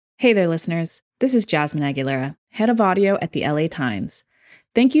Hey there, listeners. This is Jasmine Aguilera, head of audio at the LA Times.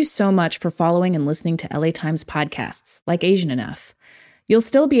 Thank you so much for following and listening to LA Times podcasts, like Asian Enough. You'll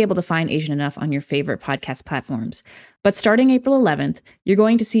still be able to find Asian Enough on your favorite podcast platforms, but starting April 11th, you're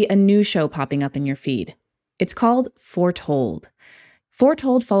going to see a new show popping up in your feed. It's called Foretold.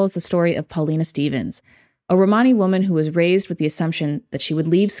 Foretold follows the story of Paulina Stevens, a Romani woman who was raised with the assumption that she would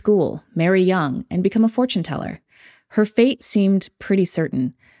leave school, marry young, and become a fortune teller. Her fate seemed pretty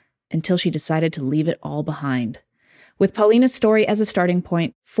certain, until she decided to leave it all behind. With Paulina's story as a starting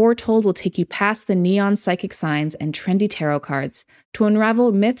point, Foretold will take you past the neon psychic signs and trendy tarot cards to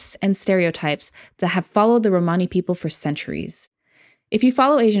unravel myths and stereotypes that have followed the Romani people for centuries. If you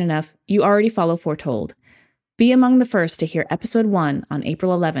follow Asian Enough, you already follow Foretold. Be among the first to hear episode 1 on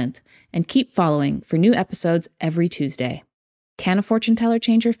April 11th, and keep following for new episodes every Tuesday. Can a fortune teller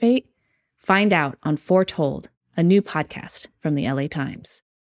change your fate? Find out on Foretold, a new podcast from the LA Times.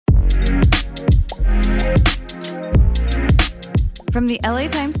 From the LA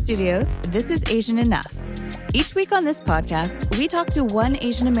Times studios, this is Asian Enough. Each week on this podcast, we talk to one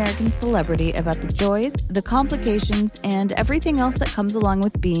Asian American celebrity about the joys, the complications, and everything else that comes along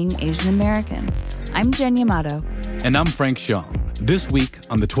with being Asian American. I'm Jen Yamato. And I'm Frank Xiong. This week,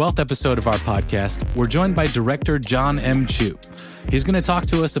 on the 12th episode of our podcast, we're joined by director Jon M. He's going to talk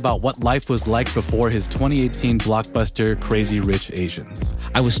to us about what life was like before his 2018 blockbuster, Crazy Rich Asians.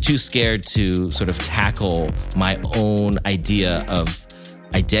 I was too scared to sort of tackle my own idea of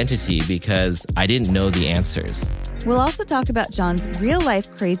identity because I didn't know the answers. We'll also talk about Jon's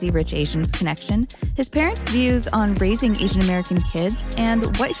real-life Crazy Rich Asians connection, his parents' views on raising Asian American kids, and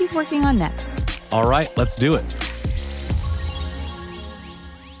what he's working on next. All right, let's do it.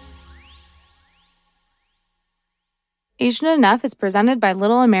 Asian Enough is presented by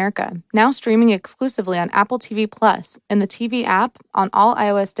Little America, now streaming exclusively on Apple TV Plus and the TV app on all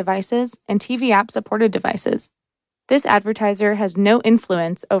iOS devices and TV app-supported devices. This advertiser has no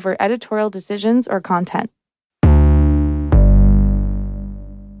influence over editorial decisions or content.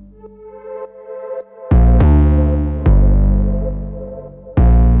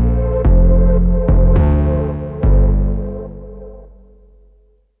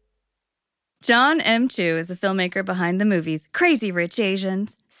 Jon M. is the filmmaker behind the movies Crazy Rich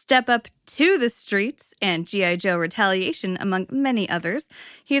Asians, Step Up to the Streets, and G.I. Joe Retaliation, among many others.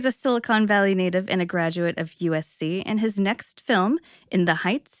 He is a Silicon Valley native and a graduate of USC, and his next film, In the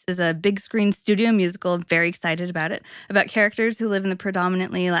Heights, is a big-screen studio musical. I'm very excited about it, about characters who live in the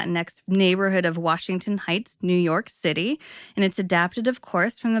predominantly Latinx neighborhood of Washington Heights, New York City, and it's adapted, of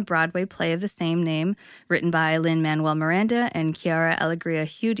course, from the Broadway play of the same name, written by Lin-Manuel Miranda and Chiara Alegria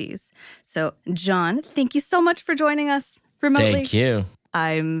Hudes. So, Jon, thank you so much for joining us remotely. Thank you.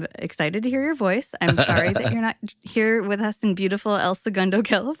 I'm excited to hear your voice. I'm sorry that you're not here with us in beautiful El Segundo,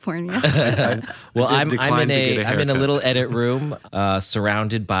 California. Well, I'm in a little edit room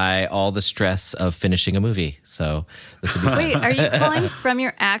surrounded by all the stress of finishing a movie. So this would be fun. Wait, are you calling from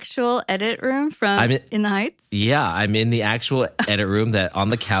your actual edit room in the Heights? Yeah, I'm in the actual edit room that on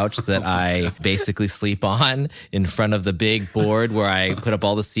the couch that I basically sleep on in front of the big board where I put up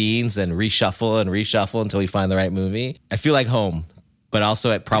all the scenes and reshuffle until we find the right movie. I feel like home. But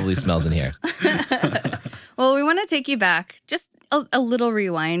also it probably smells in here. Well, we want to take you back, just a little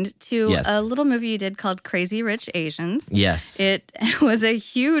rewind to a little movie you did called Crazy Rich Asians. Yes. It was a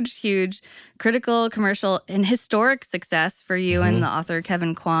huge critical, commercial, and historic success for you and the author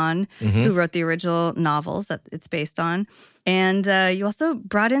Kevin Kwan, who wrote the original novels that it's based on. And you also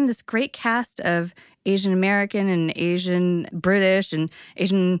brought in this great cast of Asian American and Asian British and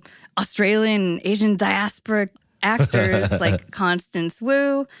Asian Australian and Asian diaspora actors like Constance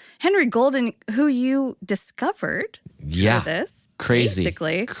Wu, Henry Golden, who you discovered for this.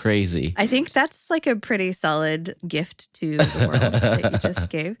 Crazy. I think that's like a pretty solid gift to the world that you just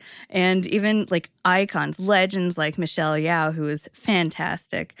gave. And even like icons, legends like Michelle Yeoh, who is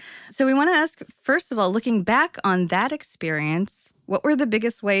fantastic. So we want to ask, first of all, looking back on that experience, what were the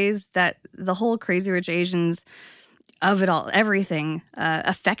biggest ways that the whole Crazy Rich Asians of it all, everything,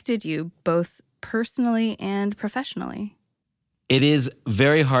 affected you both personally and professionally? It is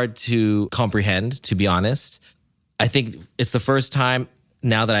very hard to comprehend, to be honest. I think it's the first time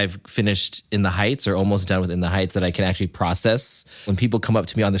now that I've finished In the Heights or almost done with In the Heights that I can actually process when people come up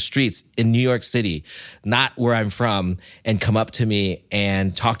to me on the streets in New York City, not where I'm from, and come up to me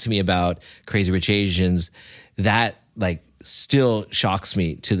and talk to me about Crazy Rich Asians. That like still shocks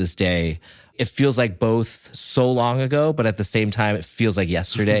me to this day. It feels like both so long ago, but at the same time, it feels like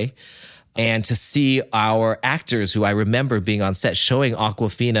yesterday. And to see our actors who I remember being on set showing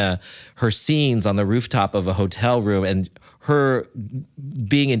Awkwafina her scenes on the rooftop of a hotel room and her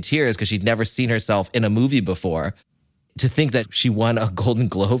being in tears because she'd never seen herself in a movie before. To think that she won a Golden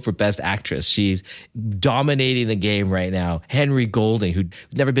Globe for Best Actress. She's dominating the game right now. Henry Golding, who'd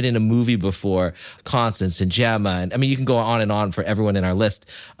never been in a movie before, Constance and Gemma. And I mean, you can go on and on for everyone in our list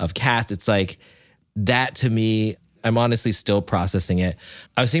of cast. It's like that to me, I'm honestly still processing it.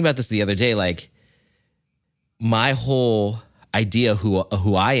 I was thinking about this the other day, like my whole idea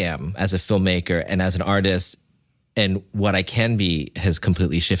who I am as a filmmaker and as an artist and what I can be has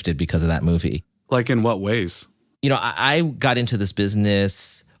completely shifted because of that movie. Like in what ways? You know, I got into this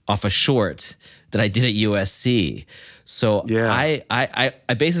business off a short that I did at USC. So yeah.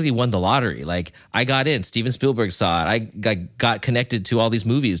 I basically won the lottery. Like I got in, Steven Spielberg saw it. I got connected to all these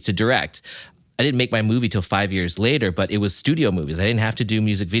movies to direct. I didn't make my movie till 5 years later, but it was studio movies. I didn't have to do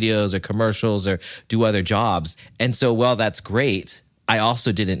music videos or commercials or do other jobs. And so, while that's great, I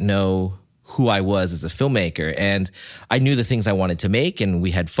also didn't know who I was as a filmmaker. And I knew the things I wanted to make, and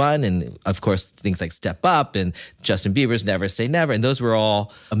we had fun. And of course, things like Step Up and Justin Bieber's Never Say Never. And those were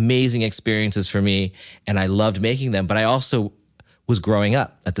all amazing experiences for me. And I loved making them. But I also was growing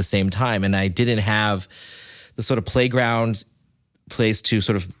up at the same time. And I didn't have the sort of playground place to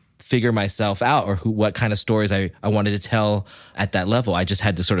sort of figure myself out or what kind of stories I wanted to tell at that level. I just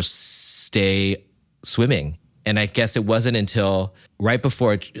had to sort of stay swimming. And I guess it wasn't until right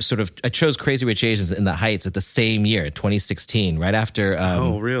before I chose Crazy Rich Asians in the Heights at the same year, 2016, right after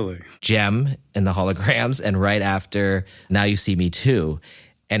oh, really? Gem and the Holograms, and right after Now You See Me Too.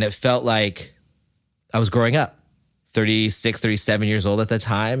 And it felt like I was growing up, 36, 37 years old at the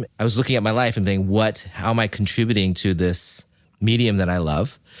time. I was looking at my life and thinking, how am I contributing to this medium that I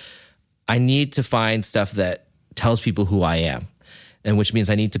love? I need to find stuff that tells people who I am, and which means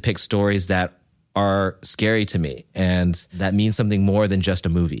I need to pick stories that are scary to me, and that means something more than just a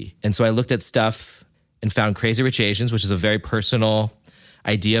movie. And so I looked at stuff and found Crazy Rich Asians, which is a very personal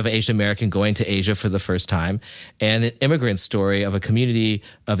idea of an Asian American going to Asia for the first time, and an immigrant story of a community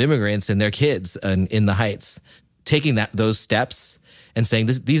of immigrants and their kids in the Heights. Taking those steps and saying,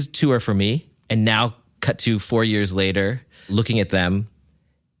 these two are for me, and now cut to 4 years later, looking at them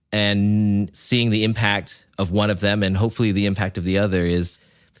and seeing the impact of one of them and hopefully the impact of the other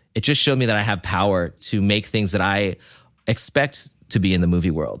it just showed me that I have power to make things that I expect to be in the movie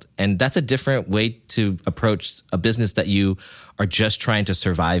world. And that's a different way to approach a business that you are just trying to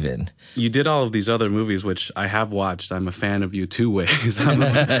survive in. You did all of these other movies, which I have watched. I'm a fan of you two ways. I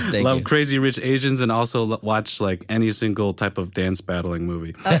love Crazy Rich Asians and also watch like any single type of dance battling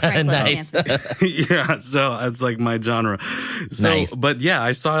movie. Oh, Frank nice. Yeah, so it's like my genre. So, nice. But yeah,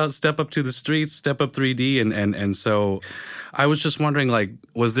 I saw Step Up to the Streets, Step Up 3D, and so I was just wondering, like,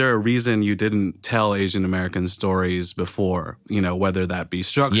 was there a reason you didn't tell Asian American stories before? You know, whether that be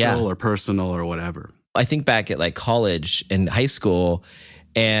structural or personal or whatever. I think back at like college and high school,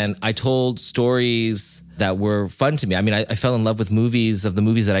 and I told stories that were fun to me. I mean, I fell in love with movies of the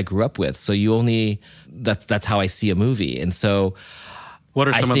movies that I grew up with. So that's how I see a movie. And so what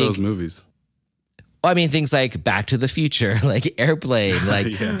are some of those movies? Well, I mean, things like Back to the Future, like Airplane,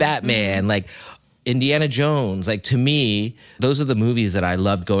 like Batman, like Indiana Jones. Like, to me, those are the movies that I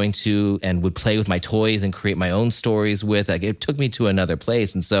loved going to and would play with my toys and create my own stories with. Like, it took me to another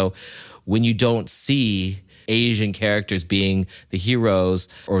place. And so when you don't see Asian characters being the heroes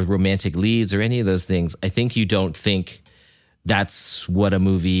or romantic leads or any of those things, I think you don't think that's what a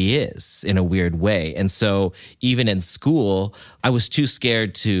movie is in a weird way. And so even in school, I was too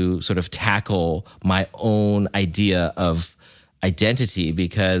scared to sort of tackle my own idea of identity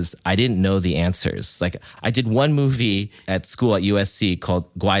because I didn't know the answers. Like, I did one movie at school at USC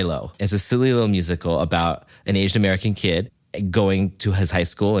called Guaylo. It's a silly little musical about an Asian American kid going to his high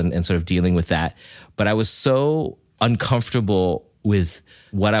school and sort of dealing with that. But I was so uncomfortable with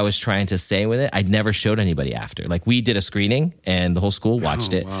what I was trying to say with it, I'd never showed anybody after. Like, we did a screening and the whole school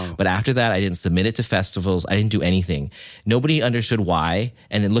watched it. Wow. But after that, I didn't submit it to festivals. I didn't do anything. Nobody understood why.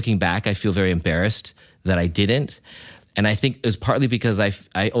 And then looking back, I feel very embarrassed that I didn't. And I think it was partly because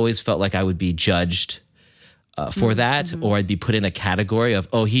I always felt like I would be judged for that, or I'd be put in a category of,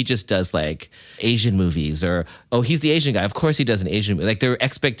 oh, he just does like Asian movies, or, oh, he's the Asian guy. Of course he does an Asian movie. Like, there are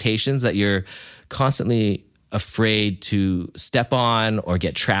expectations that you're constantly afraid to step on or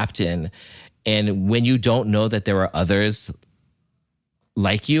get trapped in. And when you don't know that there are others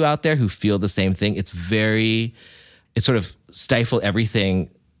like you out there who feel the same thing, it sort of stifled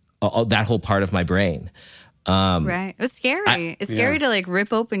everything, that whole part of my brain. Right. It was scary. It's scary to like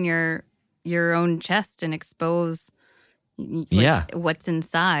rip open your own chest and expose, what's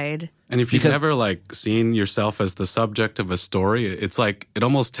inside. And if you've never like seen yourself as the subject of a story, it's like it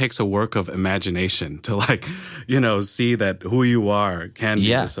almost takes a work of imagination to like, see that who you are can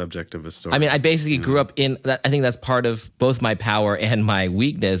be the subject of a story. I mean, I basically grew up in that. I think that's part of both my power and my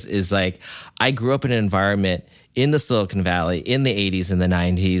weakness is like I grew up in an environment in the Silicon Valley in the 80s and the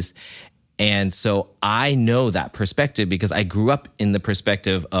 90s. And so I know that perspective because I grew up in the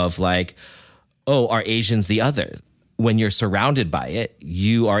perspective of like, oh, are Asians the other? When you're surrounded by it,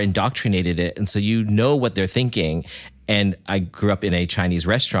 you are indoctrinated it. And so you know what they're thinking. And I grew up in a Chinese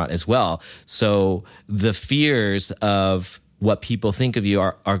restaurant as well. So the fears of what people think of you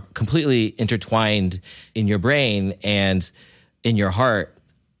are completely intertwined in your brain and in your heart.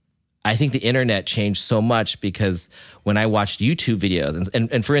 I think the internet changed so much because when I watched YouTube videos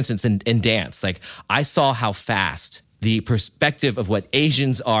and for instance, in dance, like I saw how fast the perspective of what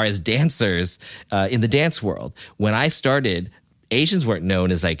Asians are as dancers in the dance world. When I started, Asians weren't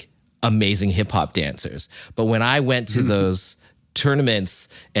known as like amazing hip hop dancers. But when I went to those tournaments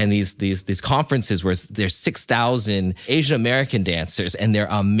and these conferences where there's 6,000 Asian American dancers and they're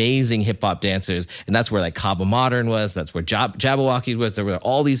amazing hip hop dancers, and that's where like Kaba Modern was, that's where Jabberwocky was. There were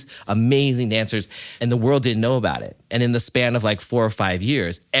all these amazing dancers, and the world didn't know about it. And in the span of like 4 or 5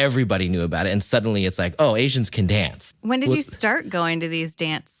 years, everybody knew about it, and suddenly it's like, oh, Asians can dance. When did you start going to these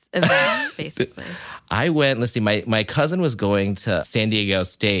dance events, basically? I went, let's see, my cousin was going to San Diego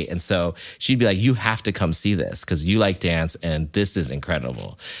State, and so she'd be like, you have to come see this because you like dance, and this is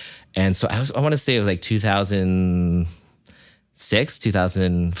incredible. And so I want to say it was like 2006,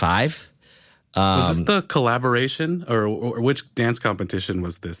 2005. Was this the collaboration or which dance competition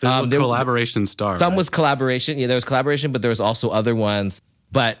was this? There's a collaboration star. Some was collaboration. Yeah, there was collaboration, but there was also other ones.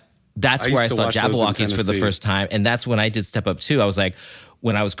 But that's where I saw Jabberwockies for the first time. And that's when I did Step Up 2. I was like,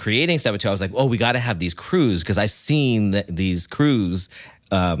 when I was creating Step Up 2, I was like, oh, we got to have these crews because I've seen these crews.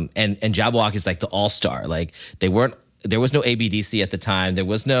 And Jabberwock is like the all-star. Like there was no ABDC at the time. There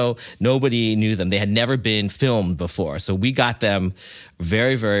was nobody knew them. They had never been filmed before. So we got them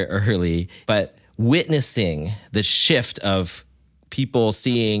very, very early. But witnessing the shift of people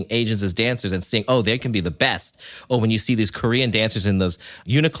seeing Asians as dancers and seeing, oh, they can be the best. Oh, when you see these Korean dancers in those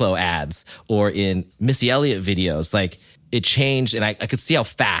Uniqlo ads or in Missy Elliott videos, like it changed. And I could see how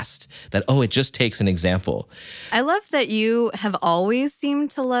fast that, oh, it just takes an example. I love that you have always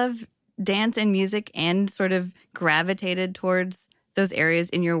seemed to love dance and music and sort of gravitated towards those areas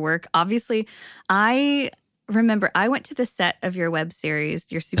in your work. Obviously, I remember I went to the set of your web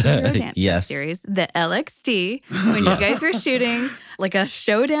series, your superhero dance web series, the LXD, when you guys were shooting like a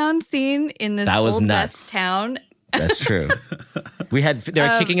showdown scene in this old West town. That's true. They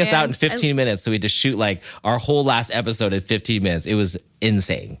were kicking us out in 15 minutes, so we had to shoot like our whole last episode in 15 minutes. It was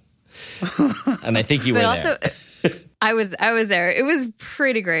insane. And I think you were there. I was there. It was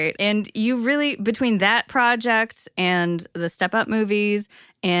pretty great. And you really, between that project and the Step Up movies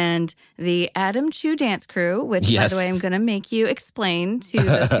and the Adam Chu dance crew, which, by the way, I'm going to make you explain to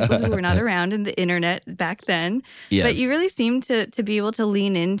those people who were not around in the internet back then. Yes. But you really seem to be able to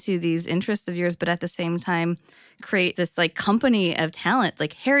lean into these interests of yours, but at the same time, create this like company of talent.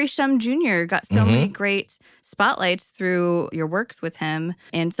 Like Harry Shum Jr. got so many great spotlights through your works with him,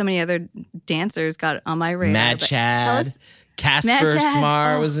 and so many other dancers got on my radar. Mad Chad, Casper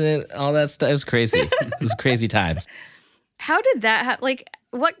Smar was in it, all that stuff. It was crazy. It was crazy times. How did that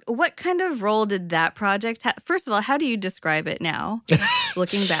what kind of role did that project have? First of all, how do you describe it now,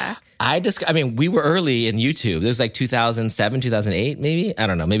 looking back? I mean, we were early in YouTube. It was like 2007, 2008, maybe? I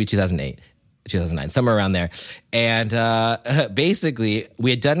don't know, maybe 2008. 2009, somewhere around there. And basically, we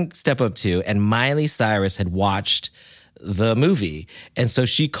had done Step Up 2, and Miley Cyrus had watched the movie. And so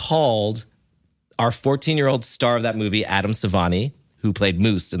she called our 14-year-old star of that movie, Adam Savani, who played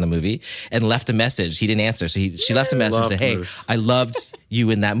Moose in the movie, and left a message. He didn't answer. So she left a message and said, hey, Moose. I loved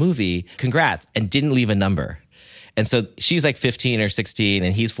you in that movie. Congrats. And didn't leave a number. And so she's like 15 or 16,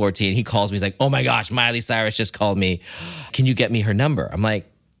 and he's 14. He calls me. He's like, oh my gosh, Miley Cyrus just called me. Can you get me her number? I'm like,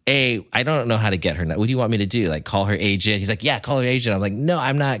 I don't know how to get her. What do you want me to do? Like call her agent? He's like, yeah, call her agent. I'm like, no,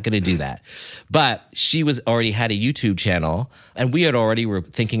 I'm not going to do that. But she already had a YouTube channel, and we were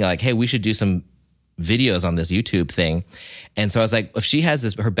thinking like, hey, we should do some videos on this YouTube thing. And so I was like, if she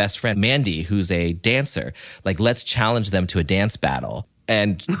has her best friend, Mandy, who's a dancer, like let's challenge them to a dance battle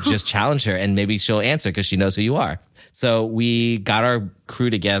and just challenge her, and maybe she'll answer because she knows who you are. So we got our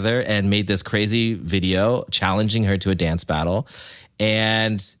crew together and made this crazy video challenging her to a dance battle.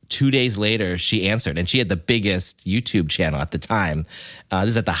 And 2 days later, she answered, and she had the biggest YouTube channel at the time. This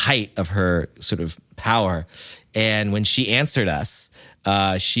is at the height of her sort of power. And when she answered us,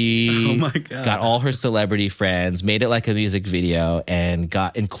 She got all her celebrity friends, made it like a music video, and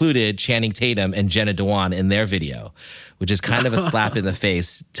included Channing Tatum and Jenna Dewan in their video, which is kind of a slap in the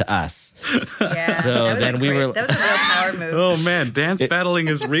face to us. Yeah. So then that was a real power move. Oh man, dance battling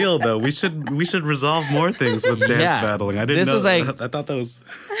is real though. We should resolve more things with dance battling. I didn't know. Was like, I thought that was.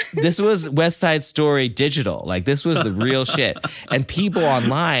 This was West Side Story digital. Like this was the real shit, and people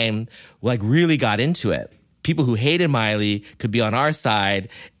online like really got into it. People who hated Miley could be on our side,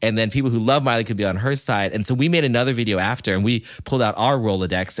 and then people who love Miley could be on her side. And so we made another video after, and we pulled out our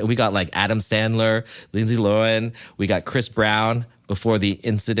Rolodex, and we got like Adam Sandler, Lindsay Lohan, we got Chris Brown before the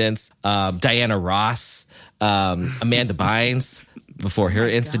incidents, Diana Ross, Amanda Bynes before her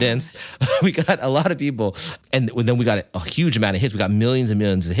incidents. We got a lot of people. And then we got a huge amount of hits. We got millions and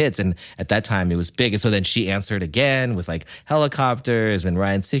millions of hits. And at that time, it was big. And so then she answered again with like Helicopters and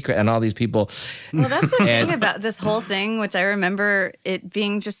Ryan Seacrest and all these people. Well, that's the thing about this whole thing, which I remember it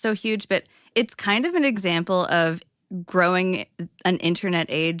being just so huge. But it's kind of an example of growing an internet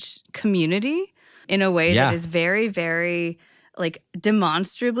age community in a way that is very, very like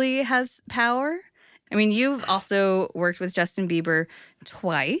demonstrably has power. I mean, you've also worked with Justin Bieber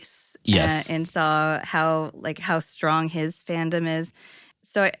twice, yes, and saw how strong his fandom is.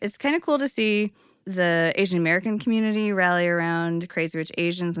 So it's kind of cool to see the Asian American community rally around Crazy Rich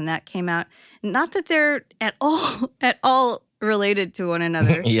Asians when that came out. Not that they're at all related to one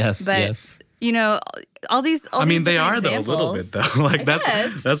another. Yes, but yes. You know, all these. I mean, they are examples, though a little bit though. Like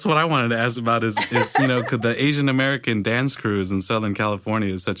that's what I wanted to ask about is you know, could the Asian American dance crews in Southern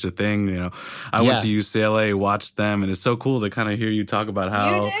California is such a thing. You know, I went to UCLA, watched them, and it's so cool to kind of hear you talk about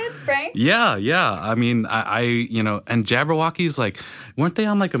how you did, Frank. Yeah. I mean, I you know, and Jabberwockies, like, weren't they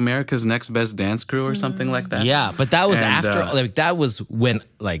on like America's Next Best Dance Crew or something like that? Yeah, but that was after. Like that was when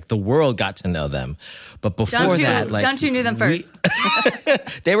like the world got to know them. But before that, like John Chu knew them first.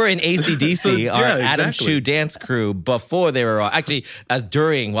 They were in AC/DC, our Adam exactly. Chu dance crew, before they were actually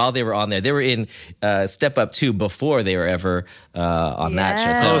while they were on there. They were in Step Up 2 before they were ever on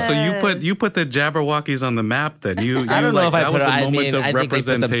that show. Oh, so you put the Jabberwockies on the map then? You I don't know if I that put was it. a I moment mean, of I think they put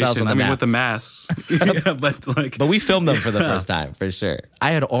themselves representation. on the I mean, map. with the masks. Yeah, but we filmed them for the first time, for sure.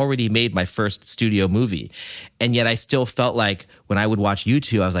 I had already made my first studio movie, and yet I still felt like when I would watch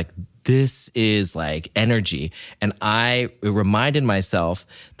YouTube, I was like, this is like energy. And I reminded myself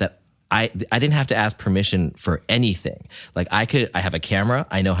that I didn't have to ask permission for anything. Like I have a camera,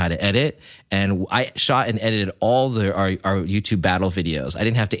 I know how to edit, and I shot and edited all our YouTube battle videos. I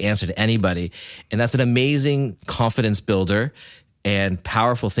didn't have to answer to anybody. And that's an amazing confidence builder and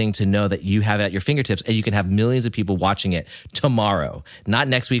powerful thing to know that you have at your fingertips, and you can have millions of people watching it tomorrow, not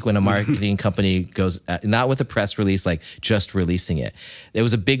next week when a marketing company goes, not with a press release, like just releasing it. It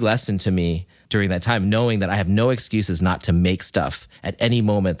was a big lesson to me during that time, knowing that I have no excuses not to make stuff at any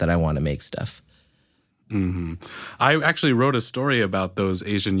moment that I want to make stuff. Mm-hmm. I actually wrote a story about those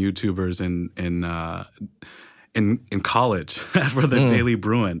Asian YouTubers in college for the Daily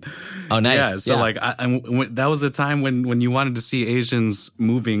Bruin. Oh, nice. Yeah, so like that was a time when you wanted to see Asians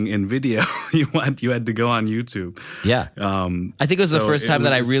moving in video. you had to go on YouTube. Yeah. I think it was the first time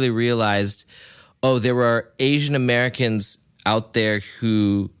that I really realized, there were Asian Americans out there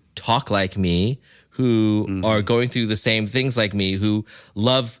who talk like me, who are going through the same things like me, who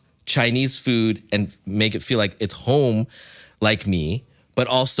love Chinese food and make it feel like it's home like me, but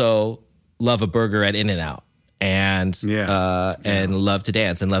also love a burger at In-N-Out. And love to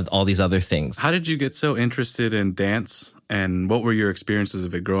dance and loved all these other things. How did you get so interested in dance, and what were your experiences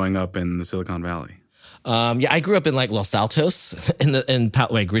of it growing up in the Silicon Valley? I grew up in like Los Altos,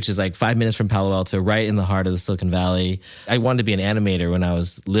 which is like 5 minutes from Palo Alto, right in the heart of the Silicon Valley. I wanted to be an animator when I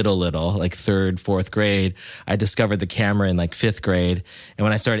was little, like 3rd, 4th grade. I discovered the camera in like 5th grade, and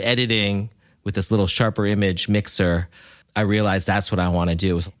when I started editing with this little Sharper Image mixer, I realized that's what I want to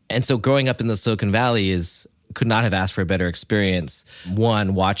do. And so growing up in the Silicon Valley could not have asked for a better experience.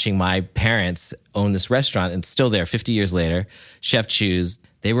 One, watching my parents own this restaurant, and still there 50 years later, Chef Chu's.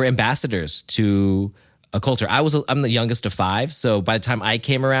 They were ambassadors to a culture. I'm the youngest of 5, so by the time I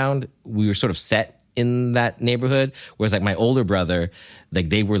came around, we were sort of set in that neighborhood. Whereas like my older brother, like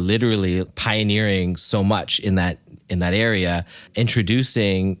they were literally pioneering so much in that area,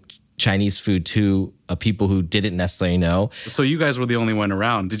 introducing Chinese food to people who didn't necessarily know. So you guys were the only one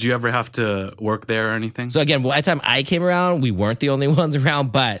around. Did you ever have to work there or anything? So again, by the time I came around, we weren't the only ones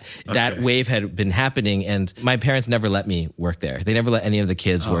around, but that wave had been happening, and my parents never let me work there. They never let any of the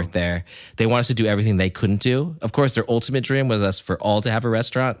kids work there. They want us to do everything they couldn't do. Of course, their ultimate dream was us for all to have a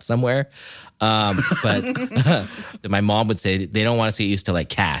restaurant somewhere. But my mom would say they don't want us to get used to like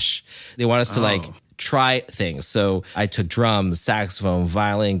cash. They want us to like try things. So I took drums, saxophone,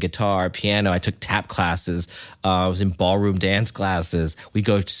 violin, guitar, piano. I took tap classes. I was in ballroom dance classes. We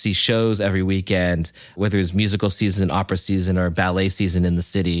go to see shows every weekend, whether it's musical season, opera season, or ballet season in the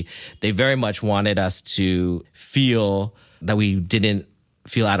city. They very much wanted us to feel that we didn't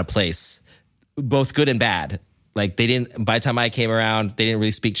feel out of place, both good and bad. Like they didn't, by the time I came around, they didn't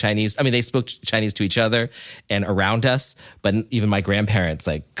really speak Chinese. I mean, they spoke Chinese to each other and around us, but even my grandparents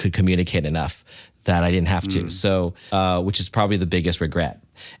like could communicate enough that I didn't have to. So, which is probably the biggest regret.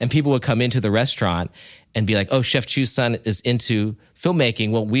 And people would come into the restaurant and be like, oh, Chef Chu's son is into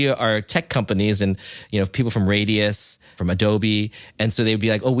filmmaking. Well, we are tech companies and, people from Radius, from Adobe. And so they'd be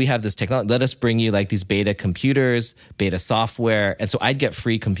like, oh, we have this technology. Let us bring you like these beta computers, beta software. And so I'd get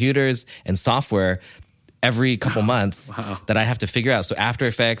free computers and software every couple months that I have to figure out. So After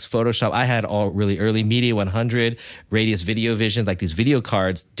Effects, Photoshop, I had all really early, Media 100, Radius Video Vision, like these video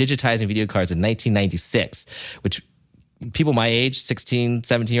cards, digitizing video cards in 1996, which people my age, 16,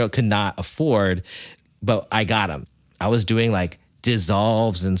 17-year-old, could not afford, but I got them. I was doing like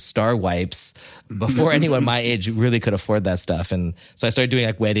dissolves and star wipes before anyone my age really could afford that stuff. And so I started doing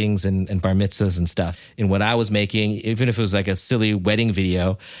like weddings and bar mitzvahs and stuff. And what I was making, even if it was like a silly wedding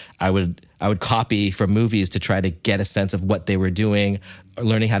video, I would copy from movies to try to get a sense of what they were doing,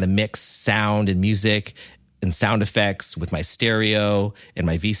 learning how to mix sound and music and sound effects with my stereo and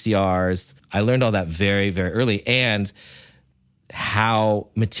my VCRs. I learned all that very, very early, and how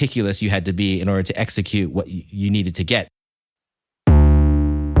meticulous you had to be in order to execute what you needed to get.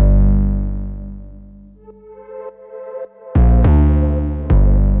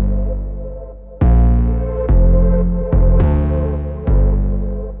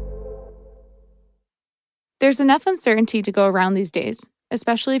 There's enough uncertainty to go around these days,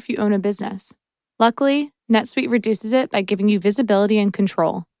 especially if you own a business. Luckily, NetSuite reduces it by giving you visibility and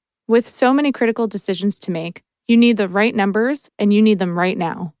control. With so many critical decisions to make, you need the right numbers, and you need them right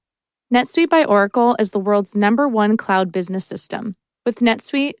now. NetSuite by Oracle is the world's #1 cloud business system. With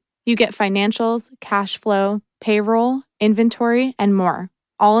NetSuite, you get financials, cash flow, payroll, inventory, and more,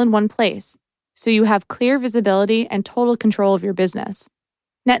 all in one place, so you have clear visibility and total control of your business.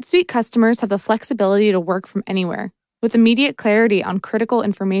 NetSuite customers have the flexibility to work from anywhere, with immediate clarity on critical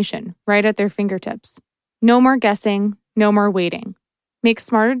information right at their fingertips. No more guessing, no more waiting. Make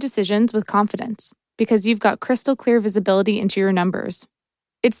smarter decisions with confidence, because you've got crystal clear visibility into your numbers.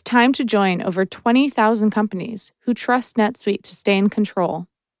 It's time to join over 20,000 companies who trust NetSuite to stay in control.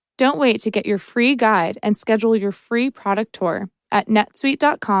 Don't wait to get your free guide and schedule your free product tour at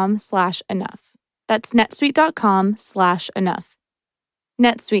netsuite.com/enough. That's netsuite.com/enough.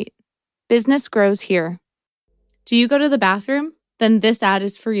 NetSuite. Business grows here. Do you go to the bathroom? Then this ad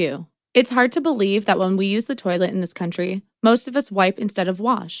is for you. It's hard to believe that when we use the toilet in this country, most of us wipe instead of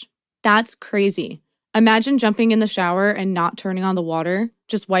wash. That's crazy. Imagine jumping in the shower and not turning on the water,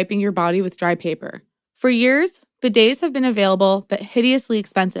 just wiping your body with dry paper. For years, bidets have been available but hideously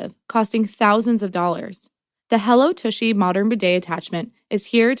expensive, costing thousands of dollars. The Hello Tushy Modern Bidet Attachment is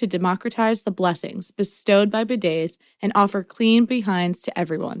here to democratize the blessings bestowed by bidets and offer clean behinds to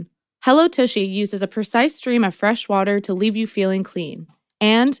everyone. Hello Tushy uses a precise stream of fresh water to leave you feeling clean.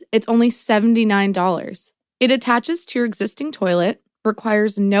 And it's only $79. It attaches to your existing toilet,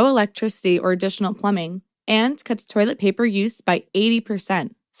 requires no electricity or additional plumbing, and cuts toilet paper use by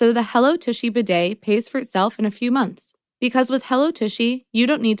 80%. So the Hello Tushy bidet pays for itself in a few months. Because with Hello Tushy, you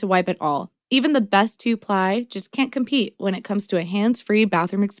don't need to wipe at all. Even the best two-ply just can't compete when it comes to a hands-free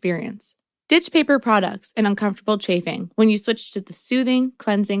bathroom experience. Ditch paper products and uncomfortable chafing when you switch to the soothing,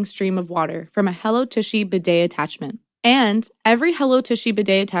 cleansing stream of water from a Hello Tushy bidet attachment. And every Hello Tushy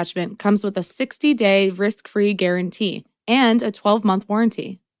bidet attachment comes with a 60-day risk-free guarantee and a 12-month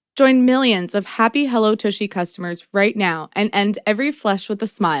warranty. Join millions of happy Hello Tushy customers right now and end every flush with a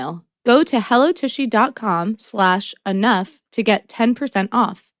smile. Go to hellotushy.com/enough to get 10%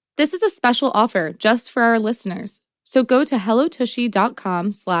 off. This is a special offer just for our listeners. So go to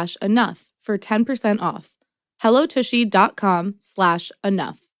hellotushy.com/enough for 10% off.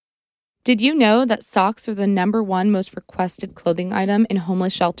 hellotushy.com/enough. Did you know that socks are the #1 most requested clothing item in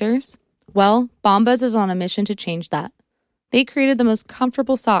homeless shelters? Well, Bombas is on a mission to change that. They created the most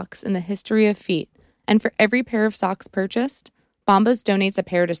comfortable socks in the history of feet, and for every pair of socks purchased, Bombas donates a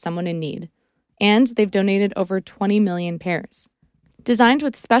pair to someone in need. And they've donated over 20 million pairs. Designed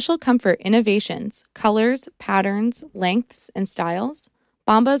with special comfort innovations, colors, patterns, lengths, and styles,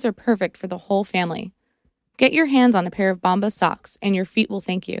 Bombas are perfect for the whole family. Get your hands on a pair of Bombas socks and your feet will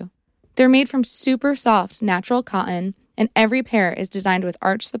thank you. They're made from super soft, natural cotton, and every pair is designed with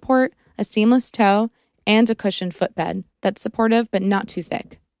arch support, a seamless toe, and a cushioned footbed that's supportive but not too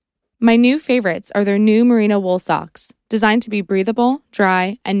thick. My new favorites are their new merino wool socks, designed to be breathable,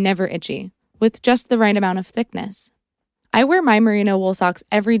 dry, and never itchy, with just the right amount of thickness. I wear my merino wool socks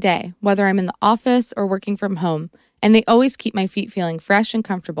every day, whether I'm in the office or working from home, and they always keep my feet feeling fresh and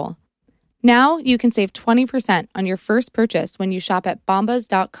comfortable. Now you can save 20% on your first purchase when you shop at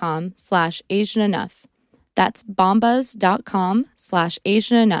bombas.com/AsianEnough. That's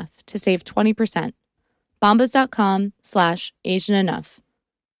bombas.com/AsianEnough to save 20%. bombas.com/AsianEnough.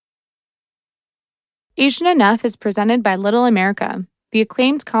 Asian Enough is presented by Little America, the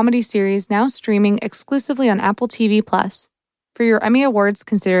acclaimed comedy series now streaming exclusively on Apple TV Plus for your Emmy Awards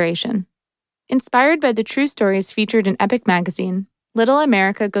consideration. Inspired by the true stories featured in Epic magazine, Little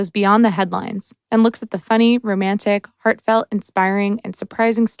America goes beyond the headlines and looks at the funny, romantic, heartfelt, inspiring, and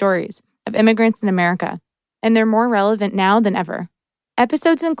surprising stories of immigrants in America, and they're more relevant now than ever.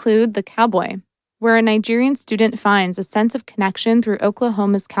 Episodes include The Cowboy, where a Nigerian student finds a sense of connection through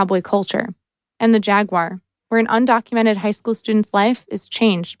Oklahoma's cowboy culture, and The Jaguar, where an undocumented high school student's life is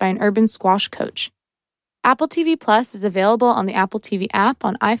changed by an urban squash coach. Apple TV Plus is available on the Apple TV app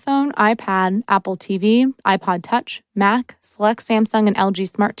on iPhone, iPad, Apple TV, iPod Touch, Mac, select Samsung and LG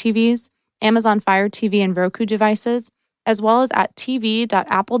smart TVs, Amazon Fire TV and Roku devices, as well as at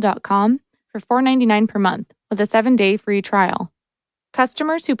tv.apple.com for $4.99 per month with a 7-day free trial.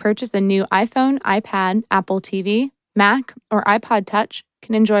 Customers who purchase a new iPhone, iPad, Apple TV, Mac, or iPod Touch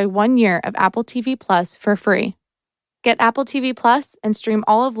can enjoy 1 year of Apple TV Plus for free. Get Apple TV Plus and stream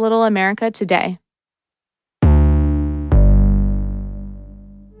all of Little America today.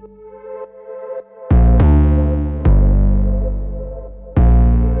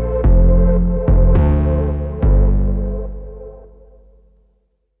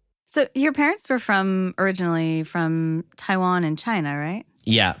 So your parents were originally from Taiwan and China, right?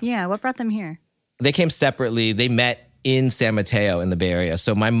 Yeah. Yeah. What brought them here? They came separately. They met in San Mateo in the Bay Area.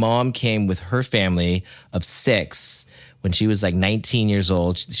 So my mom came with her family of 6 when she was like 19 years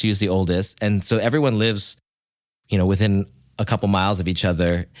old. She was the oldest. And so everyone lives, within a couple miles of each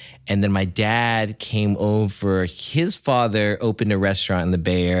other. And then my dad came over. His father opened a restaurant in the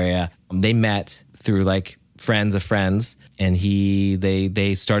Bay Area. They met through like friends of friends. And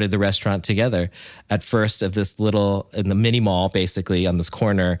they started the restaurant together at first of this little, in the mini mall, basically on this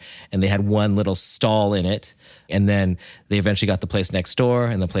corner. And they had one little stall in it. And then they eventually got the place next door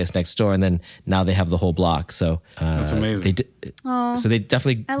and the place next door. And then now they have the whole block. So that's amazing. So they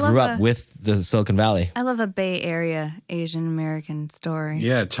definitely grew up with the Silicon Valley. I love a Bay Area Asian American story.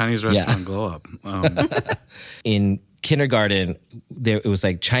 Yeah, Chinese restaurant glow up. In kindergarten, it was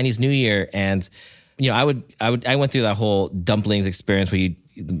like Chinese New Year, and I went through that whole dumplings experience where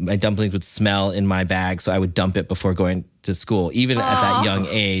my dumplings would smell in my bag, so I would dump it before going to school, even at that young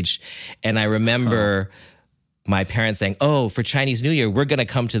age. And I remember my parents saying, "Oh, for Chinese New Year, we're going to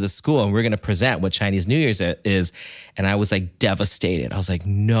come to the school and we're going to present what Chinese New Year's is." And I was like devastated. I was like,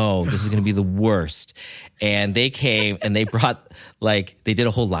 "No, this is going to be the worst." And they came and they brought they did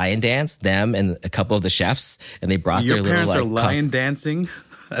a whole lion dance, them and a couple of the chefs, and they brought Your their parents little are lion dancing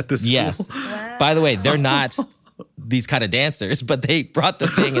at the school? Yes. Wow. By the way, they're not these kind of dancers, but they brought the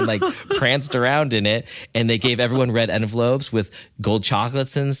thing and pranced around in it, and they gave everyone red envelopes with gold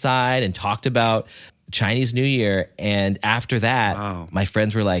chocolates inside and talked about Chinese New Year. And after that, my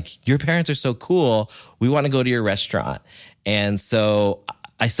friends were like, "Your parents are so cool. We want to go to your restaurant." And so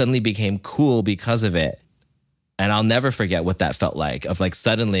I suddenly became cool because of it. And I'll never forget what that felt like, of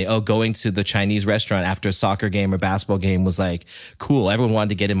suddenly, going to the Chinese restaurant after a soccer game or basketball game was cool. Everyone wanted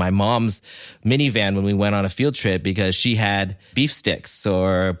to get in my mom's minivan when we went on a field trip because she had beef sticks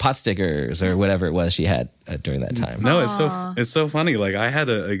or pot stickers or whatever it was she had during that time. No, it's so funny. I had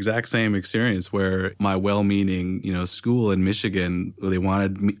an exact same experience where my well-meaning, school in Michigan, they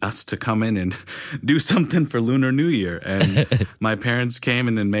wanted us to come in and do something for Lunar New Year. And my parents came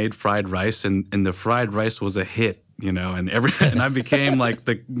in and made fried rice, and the fried rice was a hit. And I became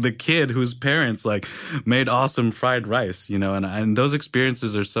the kid whose parents made awesome fried rice, and those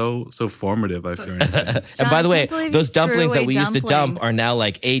experiences are so formative, I feel. John, and by the way, those dumplings that we used to dump are now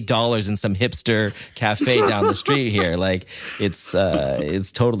 $8 in some hipster cafe down the street here. It's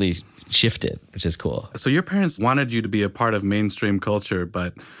totally shifted, which is cool. So your parents wanted you to be a part of mainstream culture,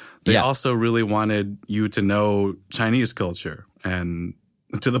 but they also really wanted you to know Chinese culture, and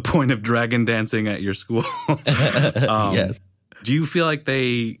to the point of dragon dancing at your school. Yes. Do you feel like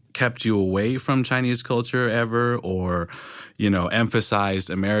they kept you away from Chinese culture ever, or,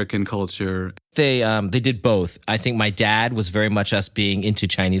 emphasized American culture? They did both. I think my dad was very much us being into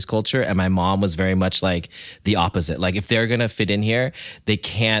Chinese culture, and my mom was very much like the opposite. Like, if they're gonna fit in here, they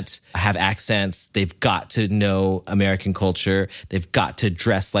can't have accents. They've got to know American culture. They've got to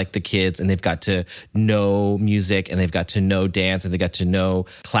dress like the kids, and they've got to know music, and they've got to know dance, and they got to know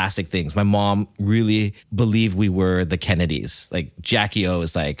classic things. My mom really believed we were the Kennedys. Like, Jackie O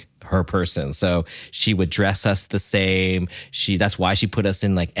is like her person. So she would dress us the same. That's why she put us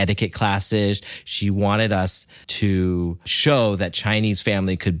in like etiquette classes. She wanted us to show that Chinese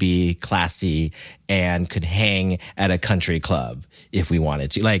family could be classy and could hang at a country club if we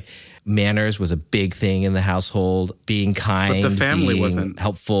wanted to. Like, manners was a big thing in the household. Being kind, but the family being wasn't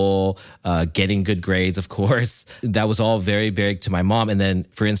helpful, getting good grades, of course. That was all very big to my mom. And then,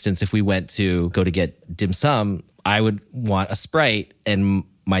 for instance, if we went to go to get dim sum, I would want a Sprite, and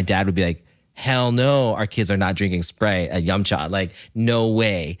my dad would be like, hell no, our kids are not drinking Sprite at Yum Cha. Like, no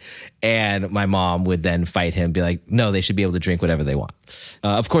way. And my mom would then fight him, be like, no, they should be able to drink whatever they want.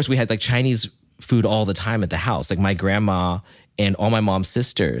 Of course, we had like Chinese food all the time at the house. Like, my grandma and all my mom's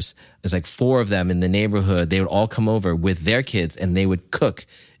sisters, there's like 4 of them in the neighborhood. They would all come over with their kids, and they would cook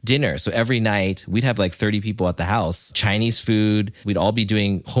dinner. So every night we'd have like 30 people at the house, Chinese food. We'd all be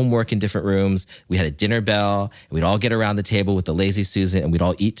doing homework in different rooms. We had a dinner bell, and we'd all get around the table with the lazy Susan, and we'd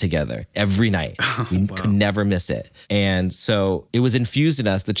all eat together every night. We could never miss it. And so it was infused in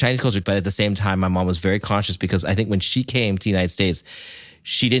us, the Chinese culture. But at the same time, my mom was very conscious, because I think when she came to the United States,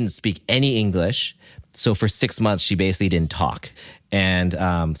 she didn't speak any English. So for 6 months, she basically didn't talk. And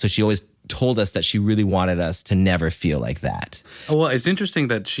so she always told us that she really wanted us to never feel like that. Well, it's interesting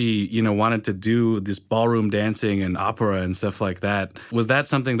that she, wanted to do this ballroom dancing and opera and stuff like that. Was that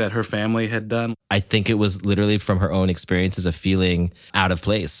something that her family had done? I think it was literally from her own experiences of feeling out of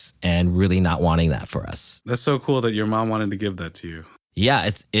place and really not wanting that for us. That's so cool that your mom wanted to give that to you.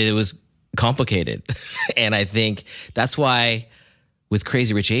 Yeah, it was complicated. And I think that's why with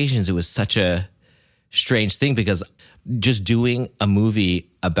Crazy Rich Asians, it was such a strange thing, because just doing a movie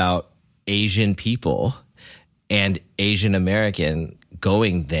about Asian people and Asian American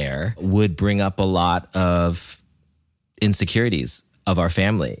going there would bring up a lot of insecurities of our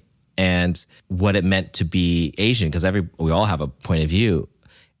family and what it meant to be Asian, because we all have a point of view.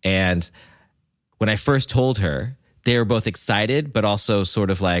 And when I first told her, they were both excited, but also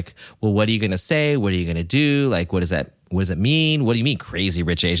sort of like, well, what are you going to say? What are you going to do? Like, what does it mean? What do you mean Crazy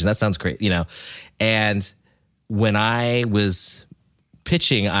Rich Asian? That sounds great, And when I was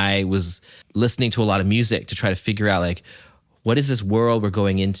pitching, I was listening to a lot of music to try to figure out, like, what is this world we're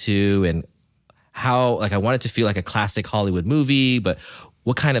going into, and how, like, I want it to feel like a classic Hollywood movie, but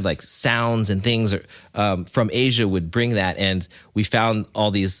what kind of like sounds and things from Asia would bring that. And we found all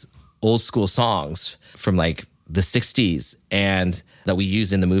these old school songs from like the 60s and that we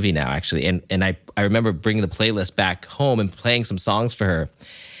use in the movie now, actually. And I remember bringing the playlist back home and playing some songs for her.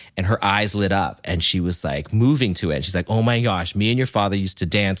 And her eyes lit up, and she was like moving to it. And she's like, oh my gosh, me and your father used to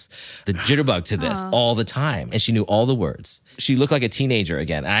dance the jitterbug to this all the time. And she knew all the words. She looked like a teenager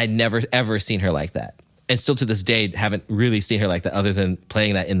again. And I'd never, ever seen her like that. And still to this day, haven't really seen her like that, other than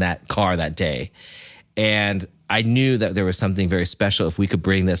playing that in that car that day. And I knew that there was something very special if we could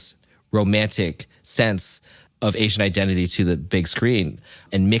bring this romantic sense of Asian identity to the big screen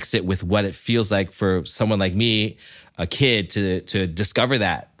and mix it with what it feels like for someone like me, a kid, to discover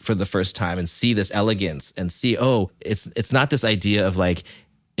that for the first time and see this elegance and see, oh, it's not this idea of like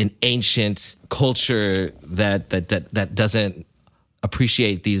an ancient culture that doesn't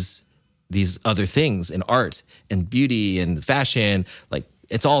appreciate these other things in art and beauty and fashion. Like,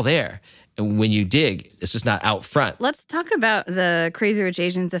 it's all there. And when you dig, it's just not out front. Let's talk about the Crazy Rich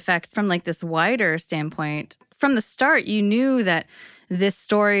Asians effect from like this wider standpoint. From the start, you knew that this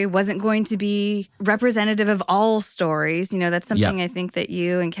story wasn't going to be representative of all stories. That's something I think that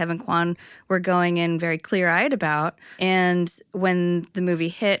you and Kevin Kwan were going in very clear-eyed about. And when the movie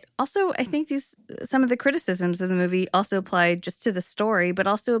hit, also, I think some of the criticisms of the movie also apply just to the story, but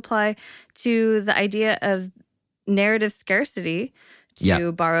also apply to the idea of narrative scarcity,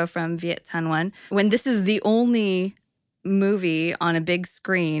 to borrow from Viet Thanh Nguyen. When this is the only movie on a big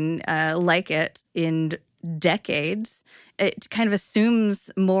screen like it in decades, it kind of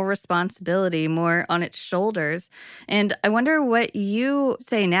assumes more responsibility, more on its shoulders. And I wonder what you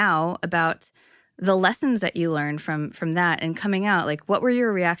say now about the lessons that you learned from that and coming out. Like, what were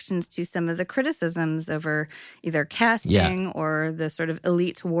your reactions to some of the criticisms over either casting or the sort of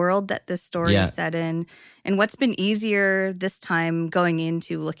elite world that this story is set in? And what's been easier this time going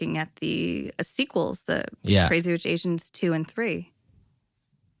into looking at the sequels, the Crazy Rich Asians 2 and 3?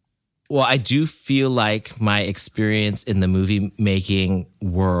 Well, I do feel like my experience in the movie making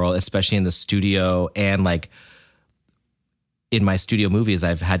world, especially in the studio and like in my studio movies,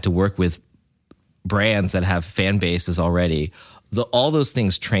 I've had to work with brands that have fan bases already. All those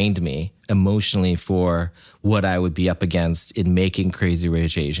things trained me emotionally for what I would be up against in making Crazy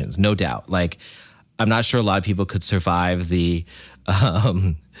Rich Asians, no doubt. Like, I'm not sure a lot of people could survive the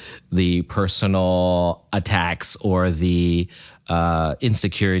personal attacks or the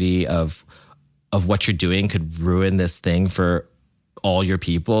insecurity of what you're doing could ruin this thing for all your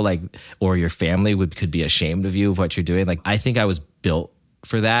people, like, or your family could be ashamed of you of what you're doing. Like, I think I was built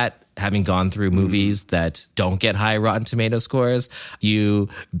for that. Having gone through movies that don't get high Rotten Tomato scores, you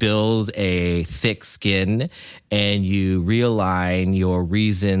build a thick skin and you realign your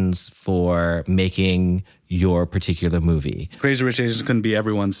reasons for making your particular movie. Crazy Rich Asians couldn't be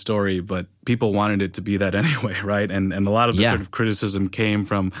everyone's story, but people wanted it to be that anyway, right? And a lot of the sort of criticism came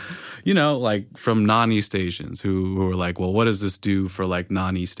from, like from non-East Asians who were like, well, what does this do for like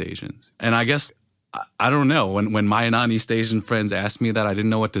non-East Asians? And I guess I don't know. When my non-East Asian friends asked me that, I didn't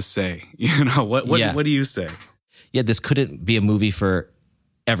know what to say. What do you say? Yeah, this couldn't be a movie for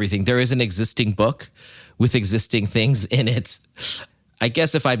everything. There is an existing book with existing things in it. I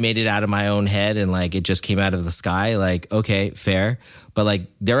guess if I made it out of my own head and like it just came out of the sky, like, okay, fair. But like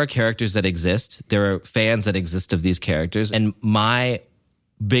there are characters that exist. There are fans that exist of these characters. And my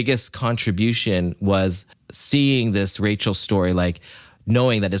biggest contribution was seeing this Rachel story, like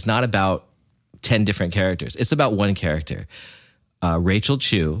knowing that it's not about 10 different characters. It's about one character, Rachel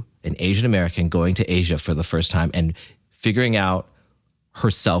Chu, an Asian American going to Asia for the first time and figuring out her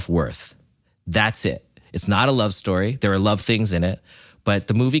self-worth. That's it. It's not a love story. There are love things in it, but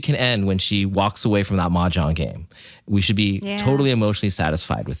the movie can end when she walks away from that mahjong game. We should be totally emotionally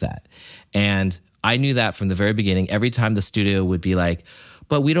satisfied with that. And I knew that from the very beginning. Every time the studio would be like,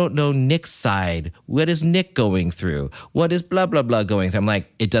 but we don't know Nick's side. What is Nick going through? What is blah, blah, blah going through? I'm like,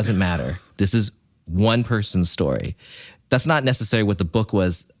 it doesn't matter. This is one person's story. That's not necessarily what the book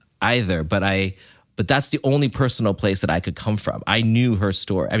was either, but that's the only personal place that I could come from. I knew her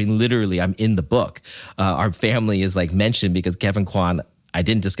story. I mean, literally, I'm in the book. Our family is like mentioned because Kevin Kwan, I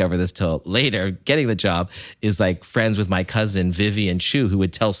didn't discover this till later, getting the job, is like friends with my cousin Vivian Chu, who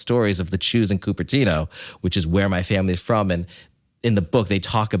would tell stories of the Chus in Cupertino, which is where my family is from. And in the book, they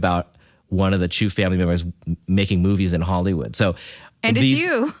talk about one of the Chu family members making movies in Hollywood. So, and it's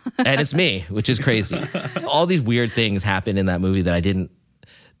you. And it's me, which is crazy. All these weird things happen in that movie that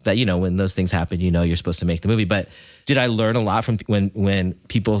when those things happen, you're supposed to make the movie. But did I learn a lot from when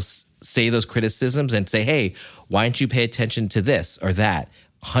people say those criticisms and say, hey, why don't you pay attention to this or that?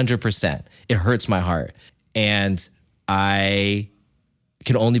 100%. It hurts my heart. And I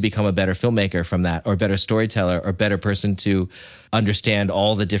can only become a better filmmaker from that, or a better storyteller, or better person to understand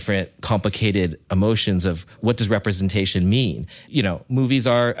all the different complicated emotions of what does representation mean. Movies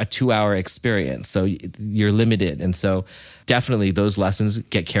are a 2-hour experience, so you're limited. And so definitely those lessons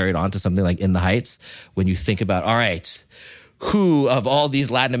get carried on to something like In the Heights when you think about, all right, who of all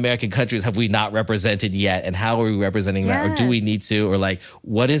these Latin American countries have we not represented yet? And how are we representing that? Or do we need to? Or like,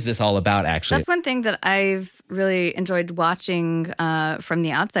 what is this all about actually? That's one thing that I've really enjoyed watching from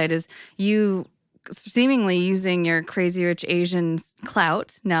the outside is you seemingly using your Crazy Rich Asians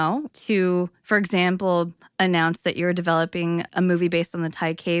clout now to, for example, announce that you're developing a movie based on the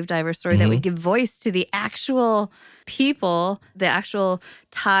Thai cave diver story that would give voice to the actual people, the actual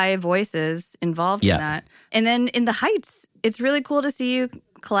Thai voices involved in that. And then In the Heights, it's really cool to see you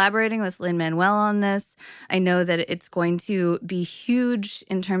collaborating with Lin-Manuel on this. I know that it's going to be huge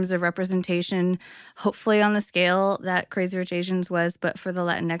in terms of representation, hopefully on the scale that Crazy Rich Asians was, but for the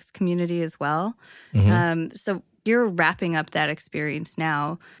Latinx community as well. So you're wrapping up that experience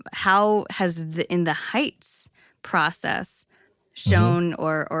now. How has the In the Heights process shown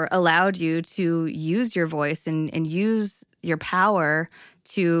or allowed you to use your voice and use your power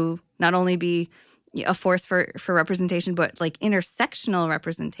to not only be a force for representation, but like intersectional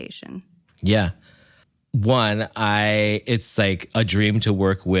representation? Yeah. One, it's like a dream to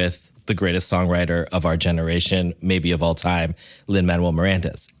work with the greatest songwriter of our generation, maybe of all time, Lin-Manuel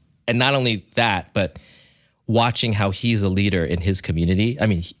Miranda. And not only that, but watching how he's a leader in his community. I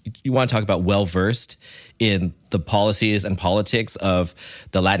mean, you want to talk about well-versed in the policies and politics of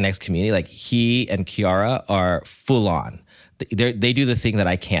the Latinx community. Like, he and Kiara are full on. They do the thing that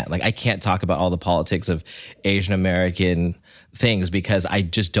I can't. Like, I can't talk about all the politics of Asian American things because I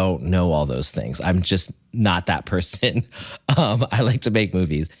just don't know all those things. I'm just not that person. I like to make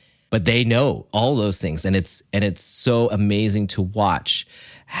movies. but they know all those things. And it's so amazing to watch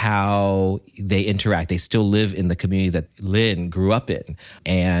how they interact. They still live in the community that Lynn grew up in.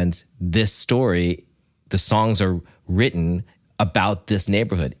 And this story, the songs are written about this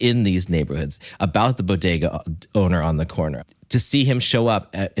neighborhood, in these neighborhoods, about the bodega owner on the corner. To see him show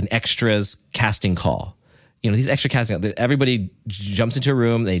up at an extras casting call, these extra casting, everybody jumps into a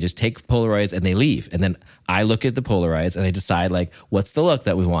room, they just take Polaroids and they leave. And then I look at the Polaroids and I decide, like, what's the look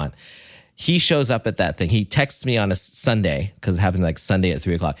that we want? He shows up at that thing. He texts me on a Sunday, because it happened like Sunday at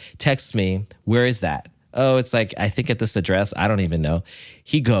 3:00. Texts me, where is that? Oh, it's like, I think at this address. I don't even know.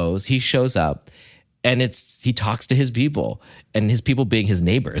 He goes, he shows up, and he talks to his people, and his people being his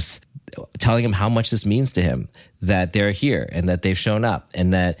neighbors, telling him how much this means to him, that they're here and that they've shown up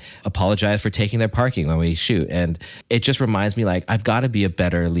and that apologize for taking their parking when we shoot. And it just reminds me, like, I've got to be a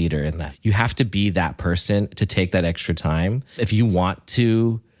better leader in that. You have to be that person to take that extra time if you want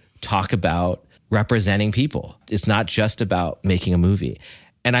to talk about representing people. It's not just about making a movie.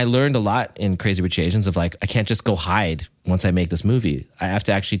 And I learned a lot in Crazy Rich Asians of, like, I can't just go hide once I make this movie. I have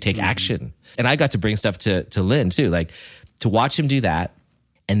to actually take action. And I got to bring stuff to Lynn too, like, to watch him do that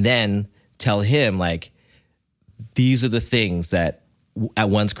and then tell him, like, these are the things that at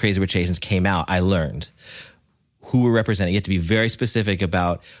once Crazy Rich Asians came out, I learned who we're representing. You have to be very specific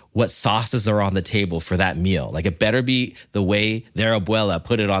about what sauces are on the table for that meal. Like, it better be the way their abuela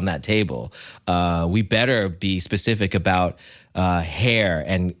put it on that table. We better be specific about hair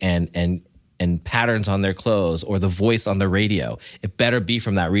and patterns on their clothes or the voice on the radio. It better be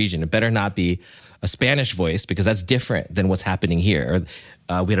from that region. It better not be a Spanish voice, because that's different than what's happening here.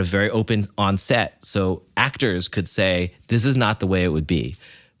 We had a very open on set, so actors could say, this is not the way it would be.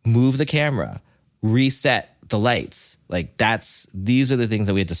 Move the camera, reset the lights. Like, these are the things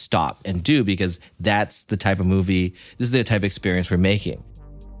that we had to stop and do, because that's the type of movie, this is the type of experience we're making.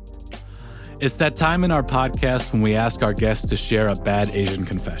 It's that time in our podcast when we ask our guests to share a bad Asian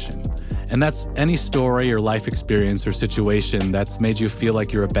confession. And that's any story or life experience or situation that's made you feel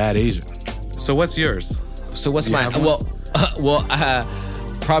like you're a bad Asian. So what's yours? So what's mine?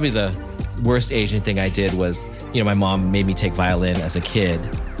 Probably the worst Asian thing I did was, my mom made me take violin as a kid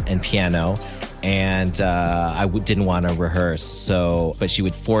and piano, and I didn't want to rehearse. But she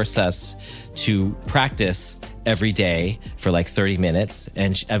would force us to practice every day for like 30 minutes.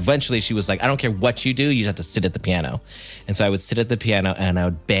 And eventually she was like, I don't care what you do, you just have to sit at the piano. And so I would sit at the piano and I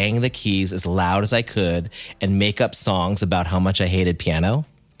would bang the keys as loud as I could and make up songs about how much I hated piano.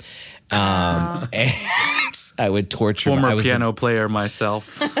 And I would torture. Former piano player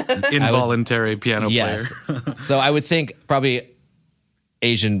myself, involuntary piano player. So I would think probably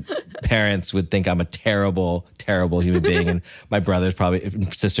Asian parents would think I'm a terrible, terrible human being. And my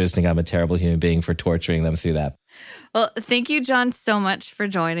sisters think I'm a terrible human being for torturing them through that. Well, thank you, Jon, so much for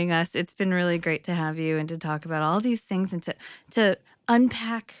joining us. It's been really great to have you and to talk about all these things and to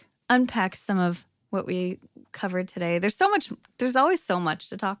unpack some of what we covered today. There's always so much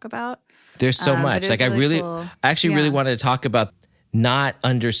to talk about. There's so much. Like, really cool. I actually really wanted to talk about not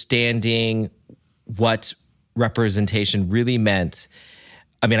understanding what representation really meant.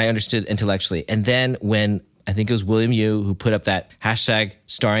 I mean, I understood intellectually. And then when I think it was William Yu who put up that hashtag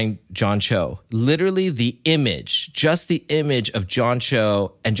starring John Cho, literally just the image of John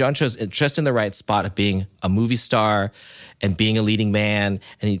Cho, and John Cho's just in the right spot of being a movie star and being a leading man.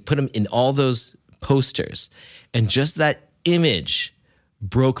 And he put him in all those posters. And just that image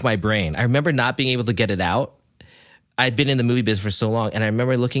broke my brain. I remember not being able to get it out. I'd been in the movie business for so long, and I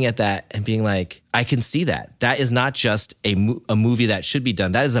remember looking at that and being like, I can see that. That is not just a movie that should be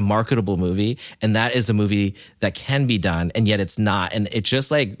done. That is a marketable movie, and that is a movie that can be done, and yet it's not. And it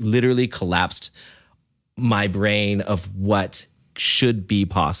just like literally collapsed my brain of what should be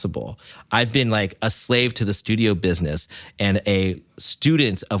possible. I've been like a slave to the studio business and a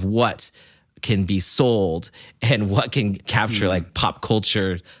student of what can be sold and what can capture like pop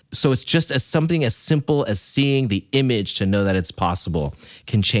culture. So it's just something as simple as seeing the image to know that it's possible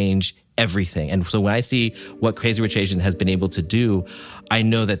can change everything. And so when I see what Crazy Rich Asians has been able to do, I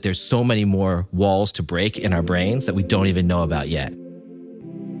know that there's so many more walls to break in our brains that we don't even know about yet.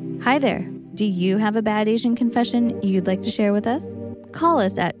 Hi there. Do you have a bad Asian confession you'd like to share with us? Call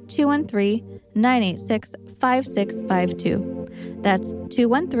us at 213-986-5652. That's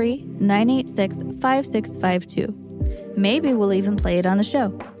 213-986-5652. Maybe we'll even play it on the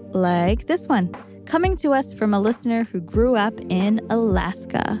show, like this one, coming to us from a listener who grew up in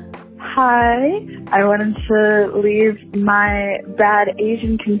Alaska. Hi, I wanted to leave my bad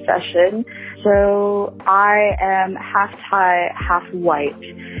Asian confession. So I am half Thai, half white.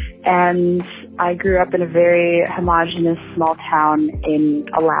 And I grew up in a very homogenous small town in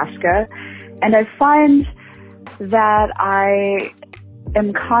Alaska, and I find that I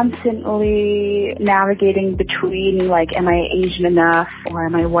am constantly navigating between, like, am I Asian enough or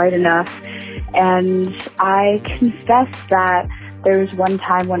am I white enough? And I confess that there was one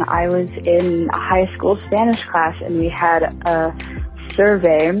time when I was in a high school Spanish class and we had a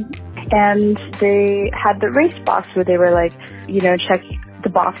survey, and they had the race box where they were like, check the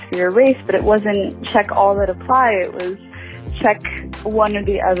box for your race, but it wasn't check all that apply, it was check one or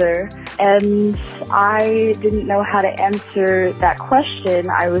the other. And I didn't know how to answer that question.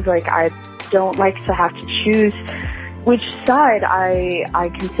 I was like, I don't like to have to choose which side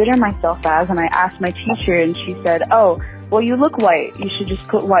I consider myself as. And I asked my teacher, and she said, oh, well, you look white, you should just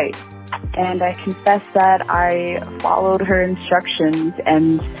put white. And I confess that I followed her instructions,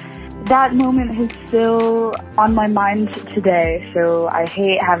 and that moment is still on my mind today. So I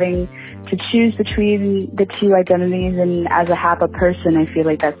hate having to choose between the two identities, and as a HAPA person, I feel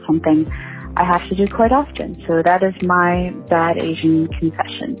like that's something I have to do quite often. So that is my bad Asian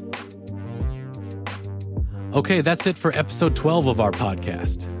confession. Okay, that's it for episode 12 of our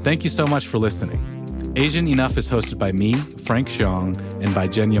podcast. Thank you so much for listening. Asian Enough is hosted by me, Frank Xiong, and by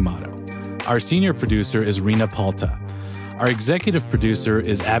Jen Yamato. Our senior producer is Rena Palta. Our executive producer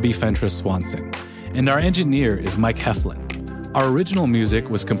is Abby Fentress Swanson. And our engineer is Mike Heflin. Our original music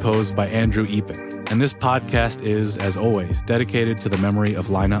was composed by Andrew Epen. And this podcast is, as always, dedicated to the memory of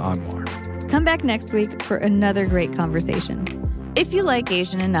Lina Anwar. Come back next week for another great conversation. If you like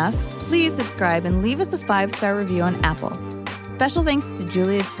Asian Enough, please subscribe and leave us a 5-star review on Apple. Special thanks to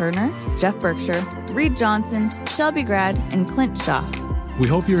Julia Turner, Jeff Berkshire, Reed Johnson, Shelby Grad, and Clint Schaff. We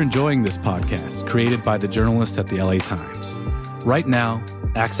hope you're enjoying this podcast created by the journalists at the LA Times. Right now,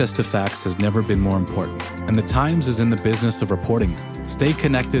 access to facts has never been more important, and the Times is in the business of reporting them. Stay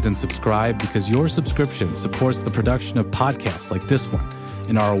connected and subscribe, because your subscription supports the production of podcasts like this one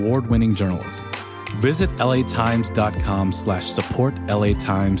in our award-winning journalism. Visit latimes.com/support LA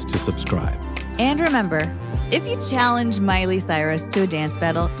Times to subscribe. And remember, if you challenge Miley Cyrus to a dance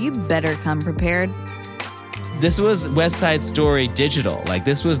battle, you better come prepared. This was West Side Story digital. Like,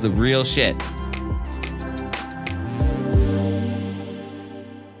 this was the real shit.